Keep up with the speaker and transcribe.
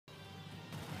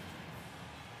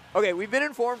Okay, we've been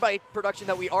informed by production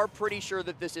that we are pretty sure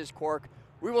that this is Cork.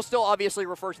 We will still obviously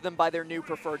refer to them by their new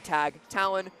preferred tag,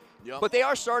 Talon. Yep. But they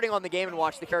are starting on the Game &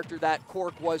 Watch the character that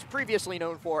Cork was previously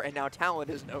known for and now Talon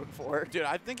is known for. Dude,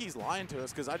 I think he's lying to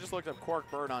us because I just looked up Cork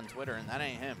Bird on Twitter and that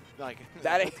ain't him. Like,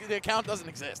 that ain't the account doesn't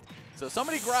exist. So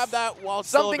somebody grab that while it's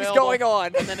still something's available going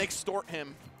on, and then extort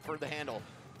him for the handle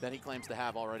that he claims to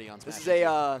have already on Smash. This is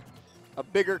a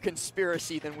bigger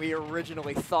conspiracy than we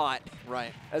originally thought.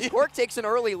 Right. As Cork takes an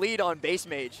early lead on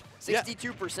BassMage,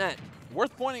 62%.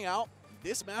 Worth pointing out,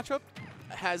 this matchup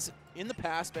has in the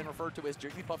past been referred to as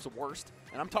Jigglypuff's worst,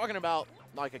 and I'm talking about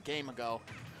like a game ago.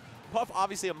 Puff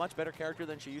obviously a much better character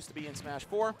than she used to be in Smash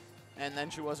 4, and then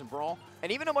she was in Brawl.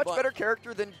 And even a much better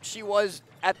character than she was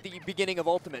at the beginning of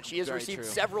Ultimate. She has received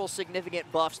several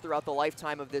significant buffs throughout the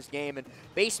lifetime of this game, and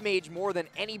BassMage, more than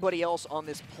anybody else on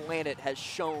this planet, has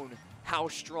shown how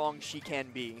strong she can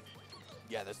be.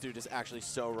 Yeah, this dude is actually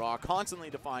so raw, constantly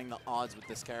defying the odds with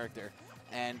this character.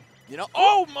 And, you know,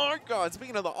 oh my god,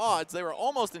 speaking of the odds, they were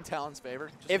almost in Talon's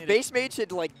favor. If BassMage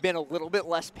had like been a little bit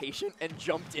less patient and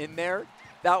jumped in there,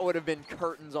 that would have been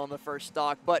curtains on the first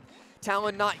stock. But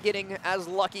Talon not getting as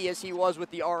lucky as he was with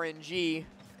the RNG.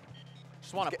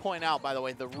 Just want to point out, by the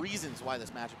way, the reasons why this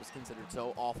matchup is considered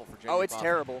so awful for Jigglypuff. Oh, it's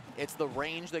terrible. It's the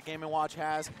range that Game & Watch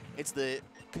has. It's the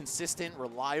consistent,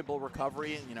 reliable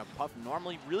recovery. And, you know, Puff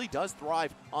normally really does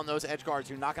thrive on those edge guards.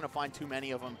 You're not going to find too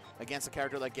many of them against a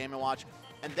character like Game & Watch.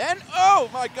 And then, oh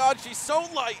my god, she's so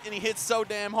light and he hits so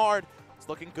damn hard. It's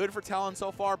looking good for Talon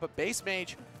so far, but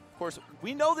BassMage, of course,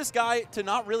 we know this guy to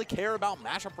not really care about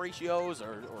matchup ratios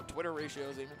or Twitter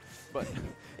ratios even. But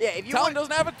yeah, if you Talon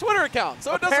doesn't have a Twitter account,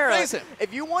 so it doesn't face him.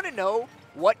 If you want to know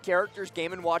what characters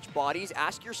Game & Watch bodies,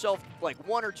 ask yourself like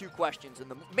 1 or 2 questions.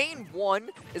 And the main one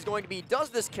is going to be,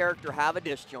 does this character have a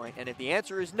disjoint? And if the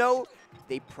answer is no,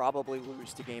 they probably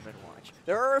lose to Game & Watch.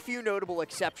 There are a few notable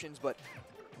exceptions, but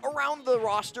around the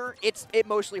roster, it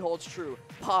mostly holds true.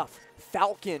 Puff,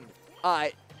 Falcon,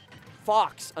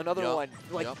 Fox, another one.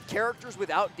 Like, characters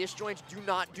without disjoints do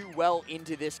not do well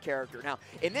into this character. Now,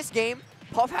 in this game,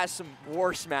 Puff has some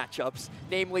worse matchups,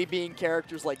 namely being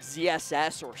characters like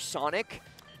ZSS or Sonic.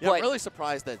 Yeah, I'm really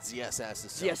surprised that ZSS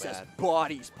is so bad. ZSS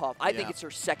bodies Puff. I think it's her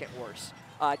second worst.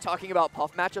 Talking about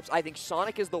Puff matchups, I think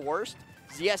Sonic is the worst,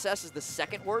 ZSS is the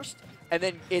second worst, and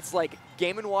then it's like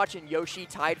Game & Watch and Yoshi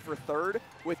tied for third,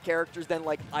 with characters then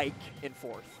like Ike in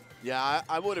fourth. Yeah,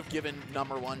 I would have given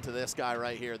 #1 to this guy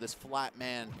right here, this flat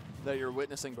man that you're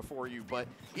witnessing before you. But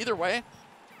either way,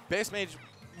 BassMage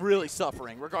really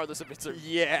suffering, regardless if it's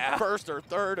a first or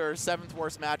third or 7th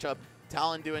worst matchup.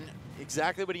 Talon doing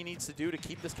exactly what he needs to do to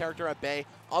keep this character at bay,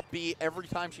 up B every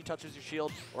time she touches your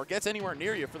shield or gets anywhere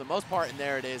near you for the most part. And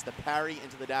there it is, the parry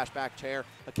into the dash back chair,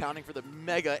 accounting for the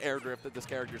mega air drift that this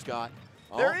character's got.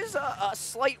 There is a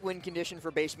slight win condition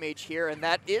for BassMage here, and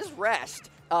that is rest.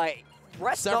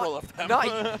 Rest several of them.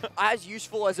 Not as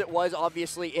useful as it was,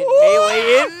 obviously, in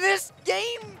Melee in this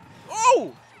game.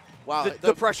 Oh! Wow.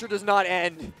 The pressure does not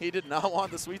end. He did not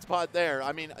want the sweet spot there.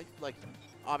 I mean, like,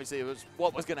 obviously it was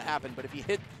what was going to happen, but if he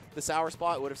hit the sour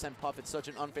spot, it would have sent Puff at such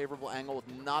an unfavorable angle with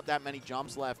not that many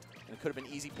jumps left, and it could have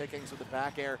been easy pickings with the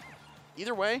back air.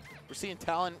 Either way, we're seeing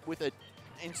Talon with an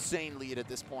insane lead at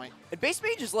this point. And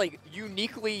BassMage is, like,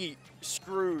 uniquely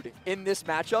screwed in this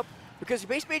matchup because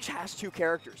BassMage has 2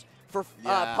 characters. For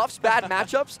Puff's bad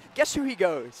matchups, guess who he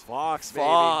goes? Fox, baby.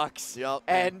 Fox. Yep.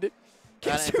 And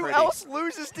guess who else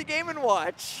loses to Game &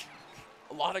 Watch?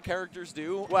 A lot of characters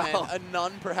do, well, and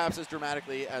none perhaps as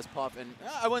dramatically as Puff. And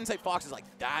I wouldn't say Fox is like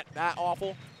that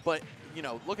awful, but, you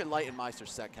know, look at Light and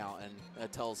Meister's set count, and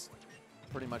that tells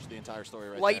pretty much the entire story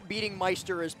right Light there. beating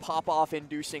Meister is pop-off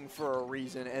inducing for a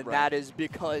reason, and that is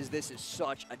because this is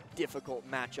such a difficult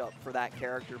matchup for that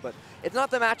character. But it's not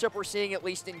the matchup we're seeing, at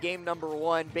least in game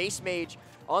 #1. BassMage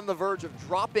on the verge of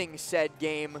dropping said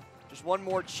game. Just one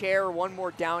more chair, one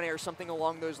more down air, something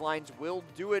along those lines will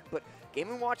do it. But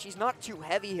Game & Watch, he's not too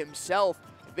heavy himself.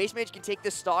 If BassMage can take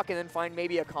this stock and then find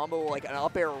maybe a combo like an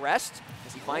up air rest,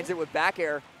 as he finds it with back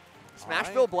air,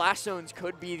 Smashville Blast Zones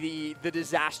could be the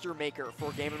disaster maker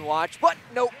for Game & Watch, but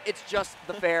nope, it's just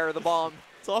the fair, the bomb.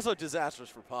 It's also disastrous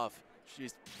for Puff.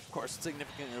 She's, of course,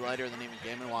 significantly lighter than even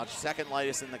Game & Watch. Second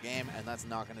lightest in the game, and that's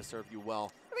not going to serve you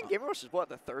well. I think Game & Watch is, what,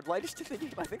 the 3rd lightest in the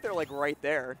game? I think they're, like, right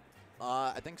there.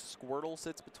 I think Squirtle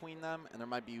sits between them, and there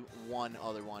might be one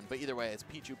other one. But either way, it's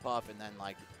Pichu, Puff, and then,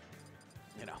 like,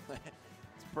 you know,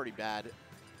 it's pretty bad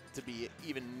to be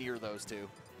even near those two.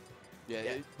 Yeah.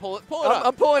 Pull it up.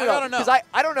 I'm pulling it up because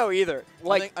I don't know either.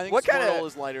 Like, I think what Squirtle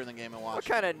is lighter than Game & Watch. What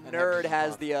kind of nerd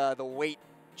has the weight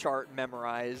chart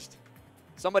memorized?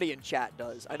 Somebody in chat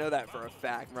does. I know that for a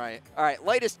fact. Right. All right,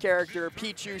 lightest character,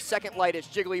 Pichu. Second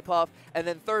lightest, Jigglypuff. And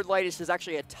then third lightest is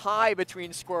actually a tie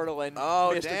between Squirtle and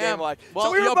Mr. Game & Watch.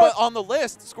 Well, so but on the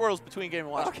list, Squirtle's between Game &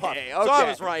 Watch and Puff. Okay. So I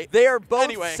was right. They are both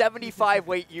Anyway. 75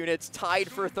 weight units,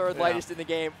 tied for third lightest in the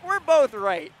game. We're both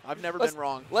right. I've never been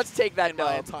wrong. Let's take that in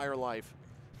my entire life.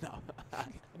 No.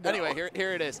 Anyway,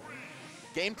 here it is.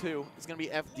 Game 2 is going to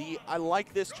be FD. I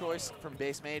like this choice from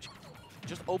BassMage.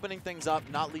 Just opening things up,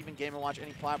 not leaving Game & Watch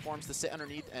any platforms to sit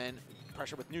underneath and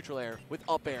pressure with neutral air, with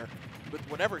up air, with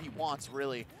whatever he wants,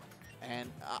 really.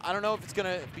 And I don't know if it's going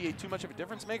to be too much of a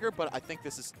difference maker, but I think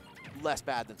this is less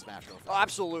bad than Smashville. Oh,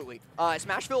 absolutely.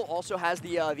 Smashville also has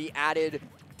the added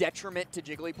detriment to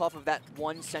Jigglypuff of that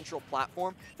one central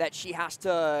platform that she has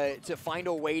to find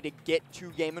a way to get to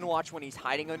Game & Watch when he's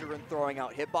hiding under and throwing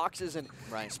out hitboxes. And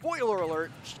spoiler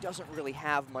alert, she doesn't really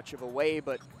have much of a way,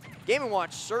 but Game &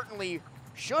 Watch certainly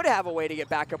should have a way to get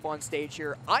back up on stage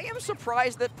here. I am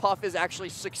surprised that Puff is actually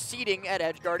succeeding at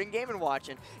edgeguarding Game & Watch,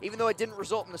 and even though it didn't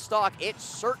result in the stock, it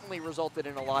certainly resulted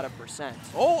in a lot of percent.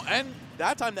 Oh, and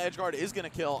that time the edgeguard is going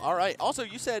to kill. All right. Also,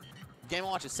 you said Game &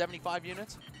 Watch is 75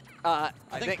 units? I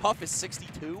think Puff is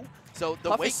 62. So the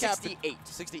Puff weight is 68.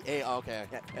 68, okay.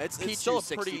 Yeah. It's still a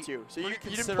 62. So you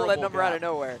didn't pull that number out of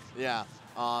nowhere. Yeah.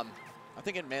 I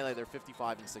think in Melee they're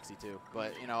 55 and 62.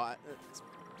 But, you know, it's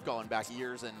going back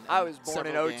years. And I was born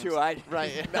in 02. I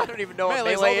don't even know what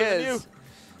Melee's Melee older than is.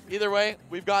 you. Either way,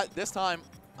 we've got this time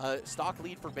a stock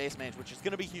lead for BassMage, which is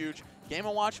going to be huge. Game &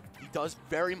 Watch, he does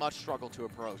very much struggle to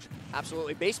approach.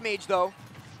 Absolutely. BassMage, though,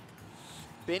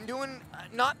 been doing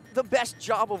not the best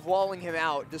job of walling him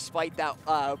out, despite that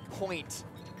point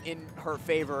in her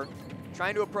favor.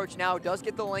 Trying to approach now, does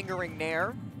get the lingering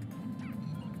nair.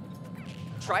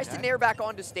 Tries to nair back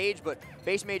onto stage, but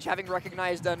BassMage having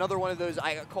recognized another one of those,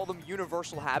 I call them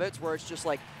universal habits, where it's just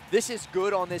like, this is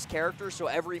good on this character, so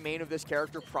every main of this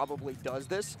character probably does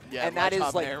this. Yeah, and that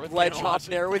is like ledge hop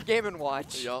nair with Game &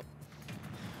 Watch. Yup.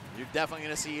 You're definitely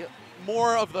going to see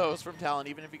more of those from Talon,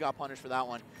 even if he got punished for that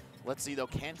one. Let's see, though,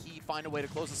 can he find a way to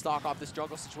close the stock off this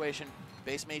juggle situation?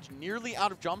 BassMage nearly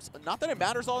out of jumps. Not that it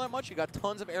matters all that much. You got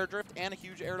tons of air drift and a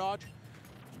huge air dodge.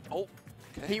 Oh,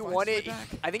 okay. He won it.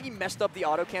 I think he messed up the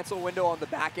auto-cancel window on the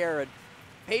back air and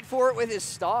paid for it with his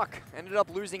stock. Ended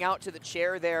up losing out to the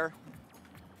chair there.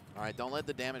 All right, don't let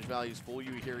the damage values fool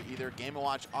you here either. Game &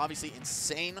 Watch, obviously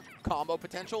insane combo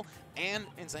potential and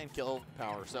insane kill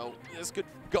power. So this could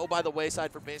go by the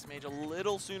wayside for BassMage a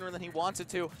little sooner than he wants it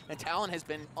to. And Talon has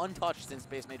been untouched since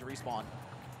BassMage respawned.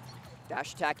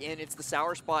 Dash attack in, it's the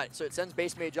sour spot, so it sends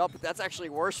BassMage up, but that's actually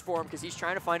worse for him because he's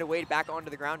trying to find a way back onto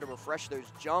the ground to refresh those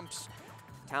jumps.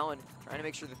 Talon trying to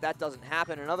make sure that that doesn't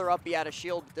happen. Another up B out of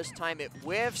shield, but this time it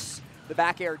whiffs. The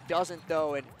back air doesn't,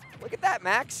 though, and look at that,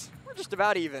 Max. We're just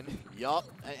about even. Yup.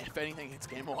 If anything, it's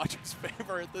Game & Watch's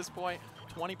favor at this point.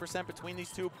 20% between these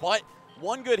two, but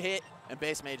one good hit, and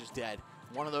BassMage is dead.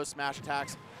 One of those smash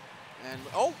attacks. And,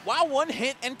 oh, wow, one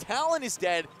hit, and Talon is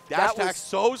dead. Dash attack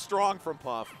so strong from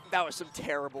Puff. That was some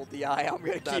terrible DI. I'm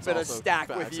going to keep it a stack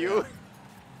with you.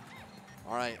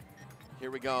 All right,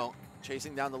 here we go.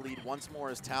 Chasing down the lead once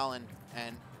more is Talon,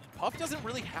 and Puff doesn't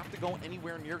really have to go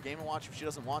anywhere near Game & Watch if she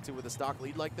doesn't want to with a stock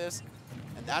lead like this.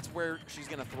 And that's where she's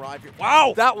going to thrive here.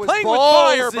 Wow! That was playing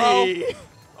ballsy. with fire, bro!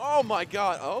 Oh, my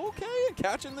God. Okay, and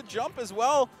catching the jump as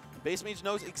well. BassMage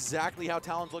knows exactly how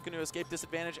Talon's looking to escape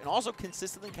disadvantage and also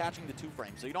consistently catching the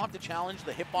 2-frame. So you don't have to challenge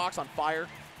the hitbox on fire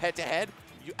head-to-head.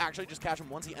 You actually just catch him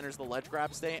once he enters the ledge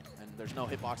grab state, and there's no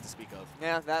hitbox to speak of.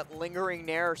 Yeah, that lingering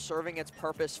nair serving its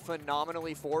purpose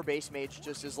phenomenally for BassMage.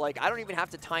 Just is like, I don't even have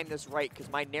to time this right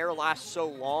because my nair lasts so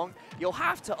long. You'll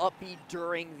have to up B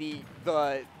during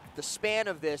the span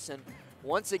of this, and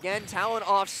once again, Talon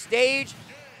off stage.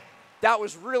 That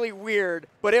was really weird,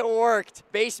 but it worked.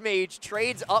 BassMage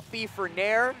trades up B for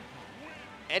nair,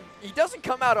 and he doesn't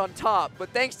come out on top, but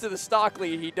thanks to the stock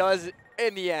lead, he does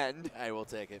in the end. I will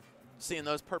take it. Seeing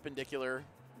those perpendicular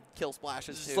kill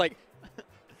splashes, It's like,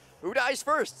 who dies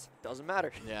first? Doesn't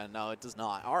matter. Yeah, no, it does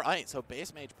not. All right, so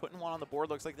BassMage putting one on the board.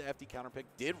 Looks like the FD counter pick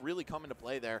did really come into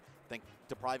play there. I think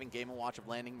depriving Game & Watch of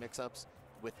landing mix-ups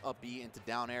with up B into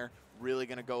down air really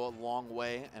going to go a long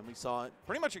way, and we saw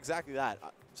pretty much exactly that.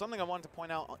 Something I wanted to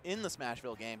point out in the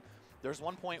Smashville game, there's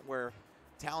one point where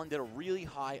Talon did a really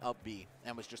high up B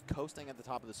and was just coasting at the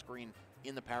top of the screen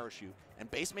in the parachute,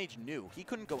 and BassMage knew he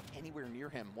couldn't go anywhere near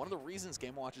him. One of the reasons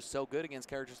Game & Watch is so good against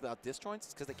characters without disjoints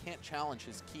is because they can't challenge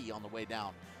his key on the way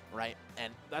down. right?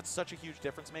 And that's such a huge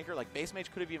difference maker. Like,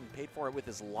 BassMage could have even paid for it with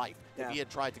his life if he had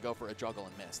tried to go for a juggle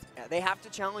and missed. Yeah, they have to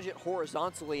challenge it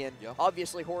horizontally, and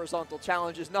obviously horizontal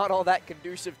challenge is not all that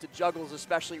conducive to juggles,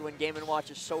 especially when Game &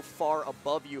 Watch is so far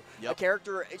above you. A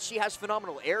character, she has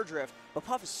phenomenal air drift, but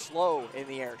Puff is slow in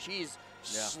the air. She's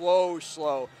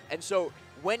slow. And so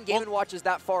when Game & Watch is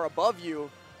that far above you,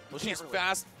 well, she's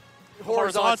fast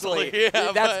horizontally.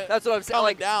 Yeah, that's what I'm saying.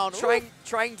 Like down.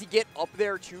 trying to get up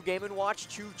there to Game & Watch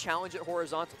to challenge it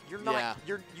horizontally. You're not.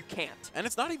 You can't. And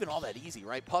it's not even all that easy,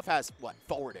 right? Puff has what,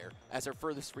 forward air as her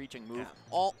furthest reaching move,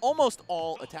 almost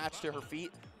all attached to her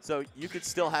feet. So you could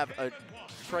still have a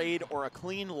trade or a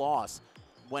clean loss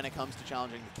when it comes to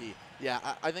challenging the key. Yeah,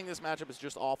 I think this matchup is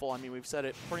just awful. I mean, we've said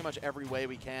it pretty much every way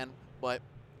we can, but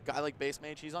a guy like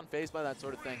BassMage, he's unfazed by that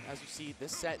sort of thing. As you see,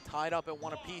 this set tied up at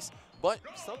 1 apiece. But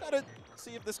still got to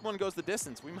see if this one goes the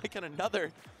distance. We might get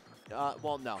another.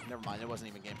 Well, no, never mind. It wasn't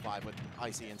even Game 5 with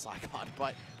Icy and Saigon,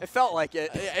 but it felt like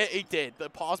it. It did. The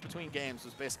pause between games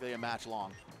was basically a match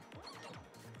long.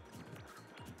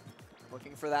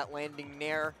 Looking for that landing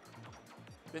nair.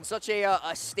 Been such a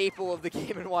staple of the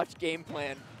Game & Watch game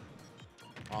plan.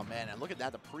 Oh, man, and look at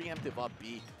that. The preemptive up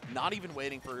B. Not even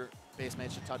waiting for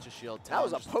BassMage to touch his shield. That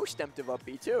was a post-emptive up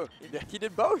B, too. He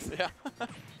did both. Yeah.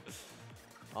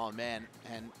 Oh, man,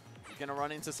 and you're going to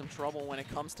run into some trouble when it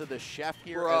comes to the chef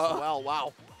here as well.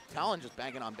 Wow. Talon just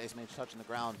banging on BassMage, touching the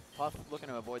ground. Puff looking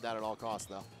to avoid that at all costs,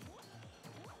 though.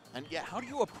 And, yeah, how do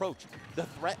you approach the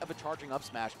threat of a charging up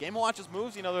smash? Game & Watch's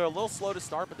moves, you know, they're a little slow to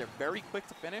start, but they're very quick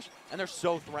to finish, and they're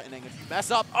so threatening. If you mess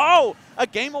up, a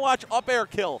Game & Watch up air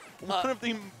kill. One of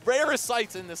the rarest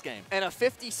sights in this game. And a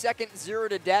 50-second 0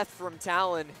 to death from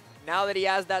Talon. Now that he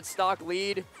has that stock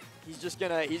lead, he's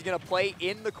gonna play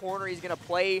in the corner. He's gonna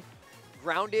play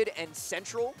grounded and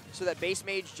central so that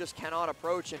BassMage just cannot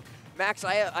approach. And Max,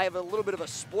 I have a little bit of a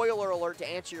spoiler alert to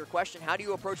answer your question. How do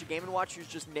you approach a Game & Watch who's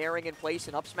just naring in place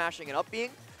and up smashing and up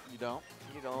being? You don't.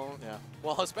 You don't. Yeah.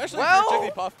 Well, especially if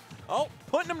you're Jigglypuff. Oh,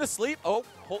 putting him to sleep. Oh,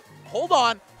 hold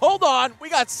on. We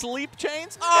got sleep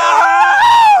chains.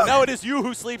 Oh! No, it is you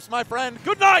who sleeps, my friend.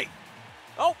 Good night.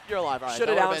 Oh, you're alive. All right. Should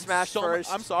have down smashed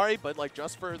first. I'm sorry, but like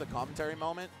just for the commentary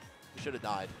moment, you should have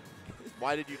died.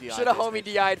 Why did you DI? Should have homie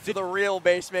DI'd for the real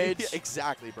BassMage. Yeah,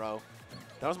 exactly, bro.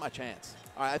 That was my chance.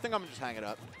 All right, I think I'm going to just hang it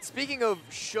up. Speaking of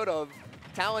should've,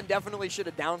 Talon definitely should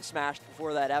have down smashed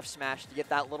before that F smash to get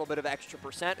that little bit of extra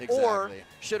percent. Exactly. Or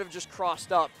should have just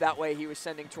crossed up. That way he was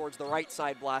sending towards the right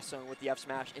side blast zone with the F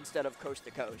smash instead of coast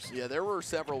to coast. Yeah, there were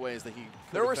several ways that he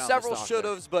There were several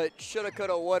should'ves, but shoulda,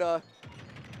 coulda, woulda.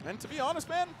 And to be honest,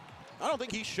 man, I don't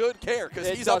think he should care because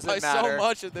he's up by so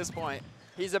much at this point.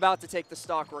 He's about to take the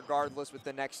stock regardless with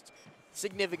the next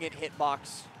significant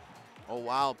hitbox. Oh,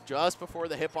 wow. Just before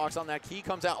the hitbox on that key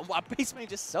comes out. Wow,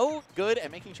 BassMage is so good at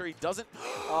making sure he doesn't.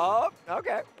 Oh,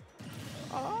 okay.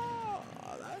 Oh,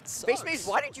 that sucks. BassMage,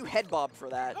 why did you head bob for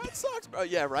that? That sucks, bro.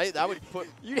 Yeah, right? That would put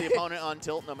the opponent on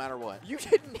tilt no matter what. You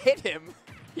didn't hit him.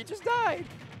 He just died.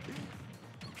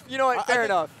 You know what? Fair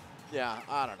enough. Yeah,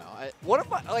 I don't know. One of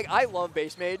my, I love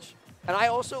BassMage. And I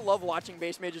also love watching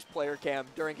BassMage's player cam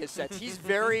during his sets. He's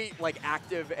very,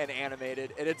 active and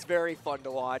animated, and it's very fun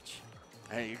to watch.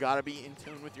 Hey, you got to be in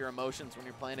tune with your emotions when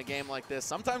you're playing a game like this.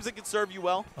 Sometimes it can serve you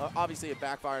well. Obviously, it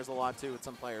backfires a lot, too, with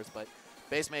some players. But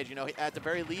BassMage, you know, at the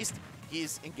very least,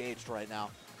 he's engaged right now.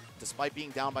 Despite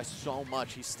being down by so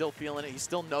much, he's still feeling it. He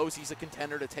still knows he's a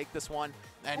contender to take this one.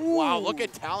 And, wow, look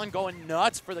at Talon going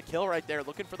nuts for the kill right there.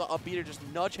 Looking for the up B to just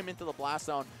nudge him into the blast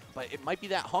zone. But it might be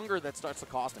that hunger that starts to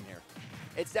cost him here.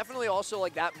 It's definitely also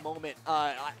like that moment.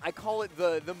 I call it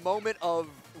the moment of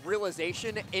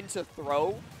realization into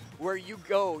throw, where you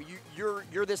go,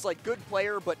 you're this good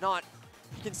player, but not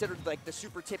considered the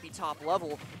super tippy top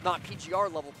level, not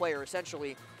PGR level player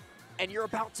essentially, and you're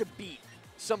about to beat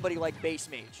somebody like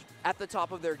BassMage at the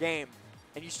top of their game,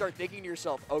 and you start thinking to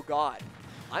yourself, oh God,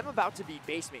 I'm about to beat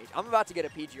BassMage. I'm about to get a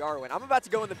PGR win. I'm about to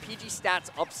go in the PG stats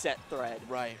upset thread.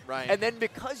 Right, right. And then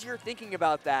because you're thinking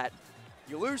about that,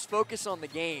 you lose focus on the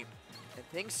game, and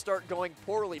things start going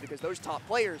poorly because those top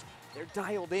players, they're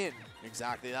dialed in.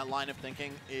 Exactly. That line of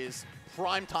thinking is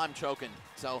prime time choking.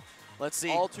 So let's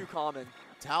see. All too common.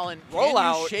 Talon,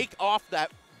 can you shake off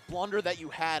that blunder that you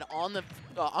had on the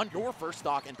on your first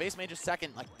stock and BassMage's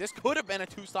second? This could have been a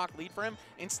 2-stock lead for him.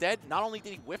 Instead, not only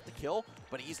did he whiff the kill,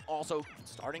 but he's also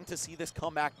starting to see this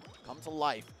comeback come to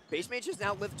life. BassMage has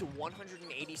now lived to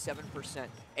 187%.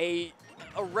 A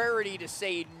rarity to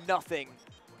say nothing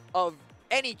of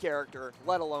any character,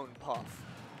 let alone Puff.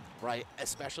 Right,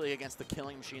 especially against the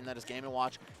killing machine that is Game &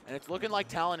 Watch. And it's looking like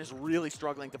Talon is really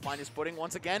struggling to find his footing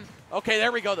once again. Okay,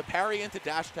 there we go. The parry into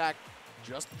dash attack.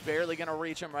 Just barely going to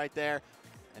reach him right there.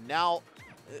 And now,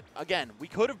 again, we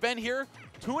could have been here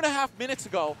 2.5 minutes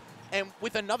ago and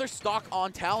with another stock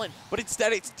on Talon, but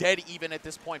instead it's dead even at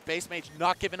this point. BassMage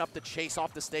not giving up the chase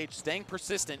off the stage, staying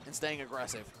persistent and staying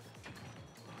aggressive.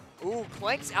 Ooh,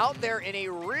 Clank's out there in a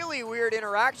really weird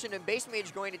interaction, and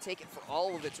BassMage going to take it for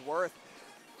all of its worth.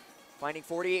 Finding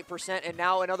 48%, and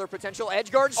now another potential edge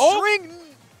guard string.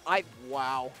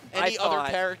 Wow. Any other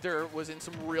character was in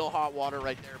some real hot water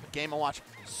right there. But Game & Watch,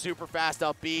 super fast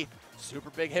up B,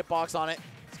 super big hitbox on it.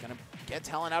 It's going to get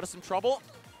Talon out of some trouble.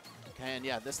 And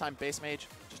yeah, this time BassMage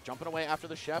just jumping away after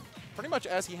the chef, pretty much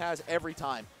as he has every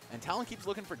time. And Talon keeps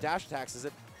looking for dash attacks as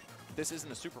if this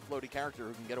isn't a super floaty character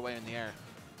who can get away in the air.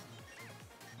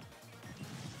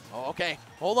 Oh, okay,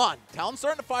 hold on. Talon's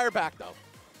starting to fire back, though.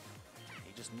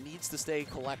 He just needs to stay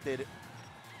collected.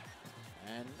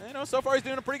 And, you know, so far he's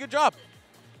doing a pretty good job.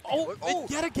 Oh,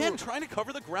 yet again, trying to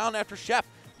cover the ground after Chef.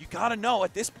 You got to know,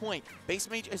 at this point,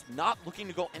 BassMage is not looking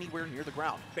to go anywhere near the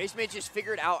ground. BassMage just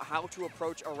figured out how to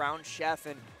approach around Chef,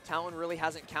 and Talon really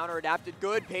hasn't counter-adapted.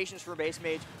 Good patience for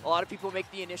BassMage. A lot of people make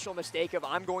the initial mistake of,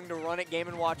 I'm going to run at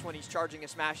Game & Watch when he's charging a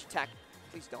smash attack.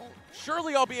 Please don't.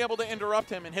 Surely I'll be able to interrupt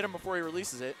him and hit him before he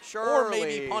releases it. Surely. Or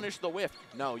maybe punish the whiff.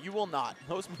 No, you will not.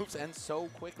 Those moves end so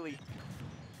quickly.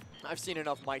 I've seen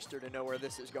enough Meister to know where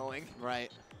this is going. Right.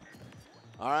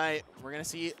 All right, we're going to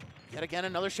see yet again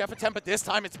another Chef attempt, but this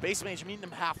time it's BassMage meeting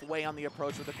him halfway on the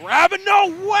approach with a grab, and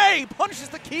no way! Punishes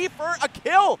the key for a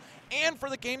kill and for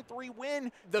the Game 3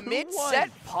 win. The mid-set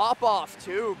pop-off,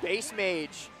 too.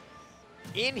 BassMage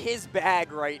in his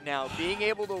bag right now, being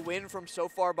able to win from so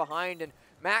far behind. And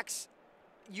Max,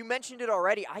 you mentioned it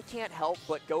already. I can't help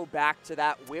but go back to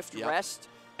that whiffed rest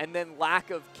and then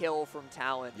lack of kill from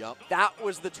Talon. That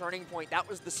was the turning point. That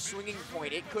was the swinging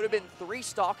point. It could have been 3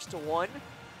 stocks to 1,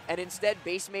 and instead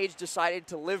BassMage decided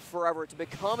to live forever, to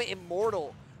become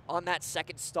immortal on that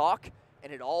second stock,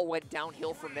 and it all went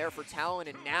downhill from there for Talon,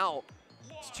 and now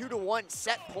it's 2-1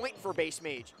 set point for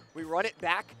BassMage. We run it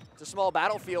back to small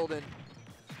battlefield, and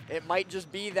it might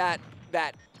just be that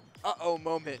uh-oh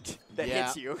moment that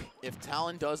hits you. If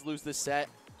Talon does lose this set,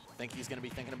 I think he's going to be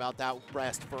thinking about that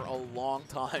rest for a long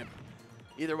time.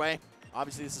 Either way,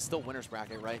 obviously this is still winner's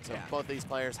bracket, right? So both these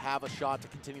players have a shot to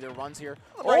continue their runs here.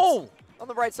 On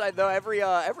the bright side, though,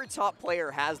 every top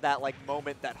player has that like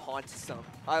moment that haunts them.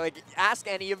 Ask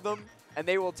any of them, and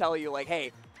they will tell you like,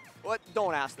 hey,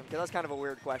 don't ask them, because that's kind of a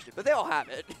weird question. But they all have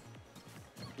it.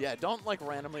 Yeah, don't like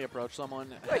randomly approach someone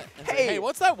like, and say, hey,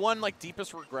 what's that one like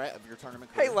deepest regret of your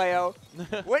tournament career? Hey, Leo,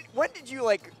 when did you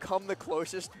like come the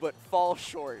closest but fall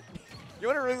short? You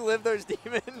want to relive those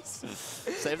demons?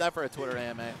 Save that for a Twitter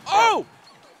AMA. Oh,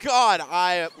 God,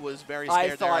 I was very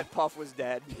scared there. I thought Puff was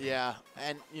dead. Yeah,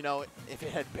 and you know, if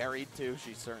it had buried too,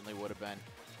 she certainly would have been.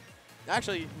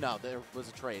 Actually, no, there was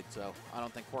a trade, so I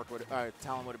don't think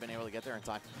Talon would have been able to get there in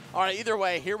time. All right, either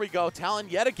way, here we go. Talon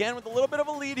yet again with a little bit of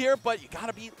a lead here, but you got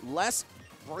to be less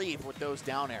brave with those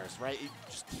down airs, right? You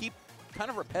just keep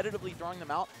kind of repetitively throwing them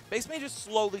out. BassMage is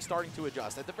slowly starting to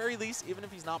adjust. At the very least, even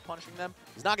if he's not punishing them,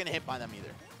 he's not going to hit by them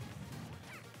either.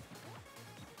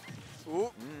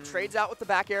 Ooh, trades out with the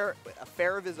back air, a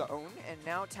fair of his own, and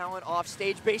now Talon off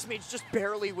stage. BassMage just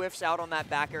barely whiffs out on that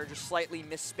back air, just slightly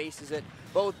misspaces it,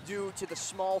 both due to the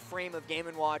small frame of Game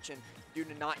 & Watch and due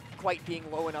to not quite being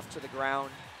low enough to the ground.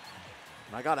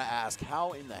 And I gotta ask,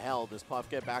 how in the hell does Puff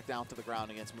get back down to the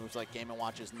ground against moves like Game &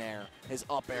 Watch's Nair, his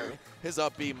up air, his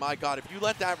up B? My God, if you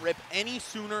let that rip any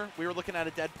sooner, we were looking at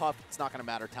a dead Puff, it's not gonna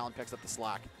matter. Talon picks up the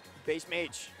slack.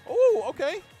 BassMage. Oh,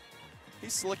 okay.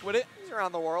 He's slick with it. He's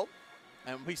around the world.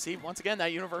 And we see, once again,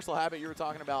 that universal habit you were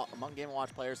talking about among Game &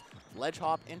 Watch players. Ledge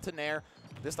hop into Nair.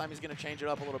 This time he's going to change it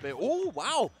up a little bit. Oh,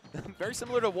 wow. Very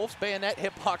similar to Wolf's Bayonet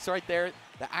hitbox right there.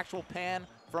 The actual pan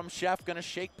from Chef going to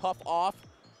shake Puff off.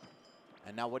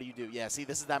 And now what do you do? Yeah, see,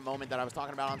 this is that moment that I was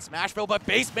talking about on Smashville, but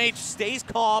BassMage stays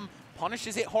calm,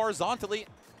 punishes it horizontally,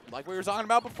 like we were talking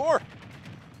about before.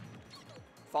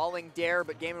 Falling dare,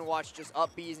 but Game & Watch just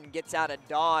up Bs and gets out of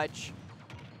dodge.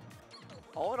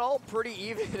 All in all, pretty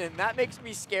even, and that makes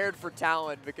me scared for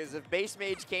Talon, because if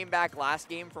BassMage came back last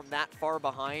game from that far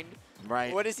behind,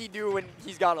 what does he do when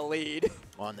he's got a lead?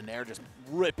 Well, and the Nair just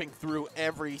ripping through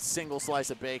every single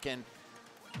slice of bacon.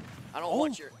 I don't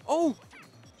want your...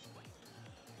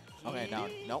 Okay,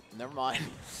 nope, never mind.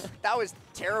 That was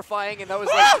terrifying, and that was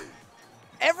like...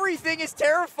 Everything is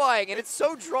terrifying, and it's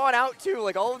so drawn out, too.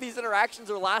 Like, all of these interactions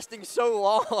are lasting so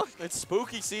long. It's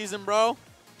spooky season, bro.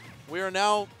 We are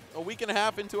now... a week and a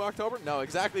half into October? No,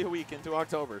 exactly a week into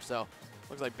October. So,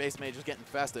 looks like BassMage is getting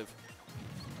festive.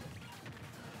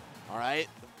 All right,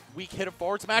 weak hit of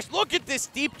forward smash. Look at this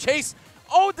deep chase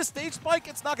Oh, the stage spike,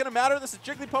 it's not going to matter. This is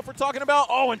Jigglypuff we're talking about.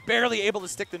 Oh, and barely able to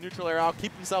stick the neutral air out,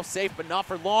 keep himself safe, but not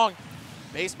for long.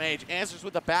 BassMage answers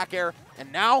with the back air,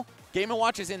 and now Game &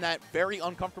 Watch is in that very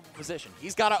uncomfortable position.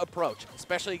 He's got to approach,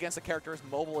 especially against a character as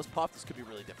mobile as Puff. This could be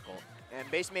really difficult. And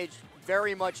BassMage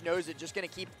very much knows it, just going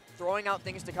to keep throwing out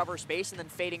things to cover space and then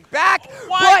fading back.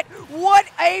 What? But what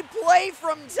a play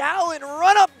from Talon.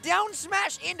 Run up, down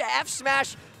smash into F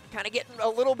smash. Kind of getting a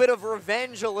little bit of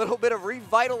revenge, a little bit of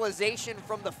revitalization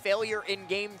from the failure in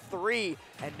Game 3.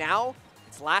 And now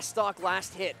it's last stock,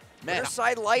 last hit. Better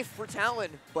side life for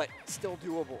Talon, but still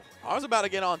doable. I was about to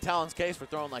get on Talon's case for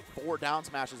throwing like 4 down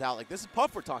smashes out. Like, this is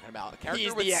Puff we're talking about. A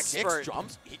character with 6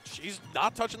 jumps. She's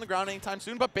not touching the ground anytime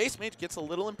soon, but BassMage gets a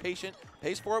little impatient,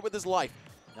 pays for it with his life.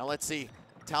 Now let's see.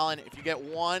 Talon, if you get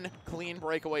one clean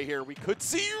breakaway here, we could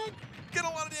see you get a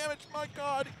lot of damage. My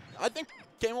God. I think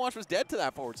Game & Watch was dead to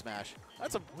that forward smash.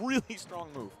 That's a really strong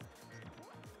move.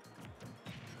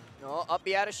 No, up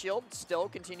B out of shield, still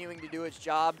continuing to do its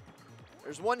job.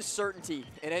 There's one certainty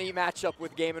in any matchup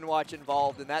with Game & Watch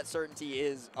involved, and that certainty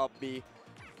is up B.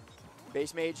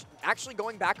 BassMage actually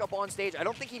going back up on stage. I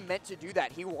don't think he meant to do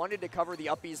that. He wanted to cover the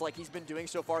up Bs like he's been doing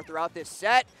so far throughout this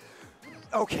set.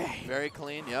 Okay. Very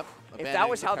clean, yep. If that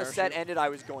was how the set ended, I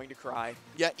was going to cry.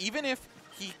 Yeah, even if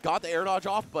he got the air dodge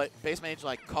off, but BassMage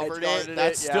like covered it,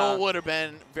 that still would have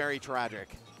been very tragic.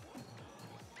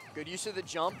 Good use of the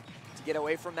jump to get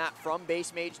away from that from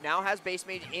BassMage. Now has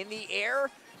BassMage in the air,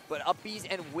 but up Bs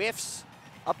and whiffs.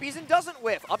 Up Bs and doesn't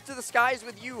whiff. Up to the skies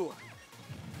with you.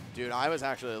 Dude, I was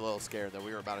actually a little scared that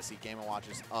we were about to see Game &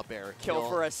 Watch's up air kill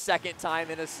for a second time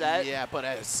in a set. Yeah, but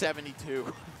at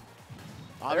 72.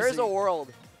 There is a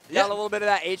world. You got a little bit of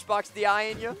that H-Box DI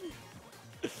in you.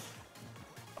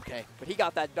 Okay. But he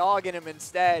got that dog in him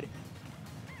instead.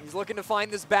 He's looking to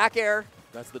find this back air.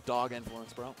 That's the dog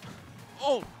influence, bro.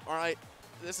 Oh, all right.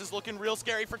 This is looking real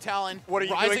scary for Talon. What are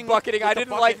you doing, bucketing? I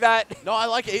didn't like that. No, I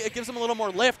like it. It gives him a little more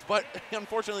lift, but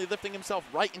unfortunately lifting himself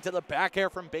right into the back air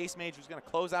from BassMage, who's going to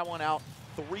close that one out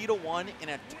 3-1 in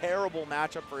a terrible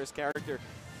matchup for his character.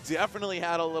 Definitely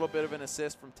had a little bit of an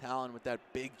assist from Talon with that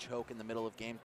big choke in the middle of game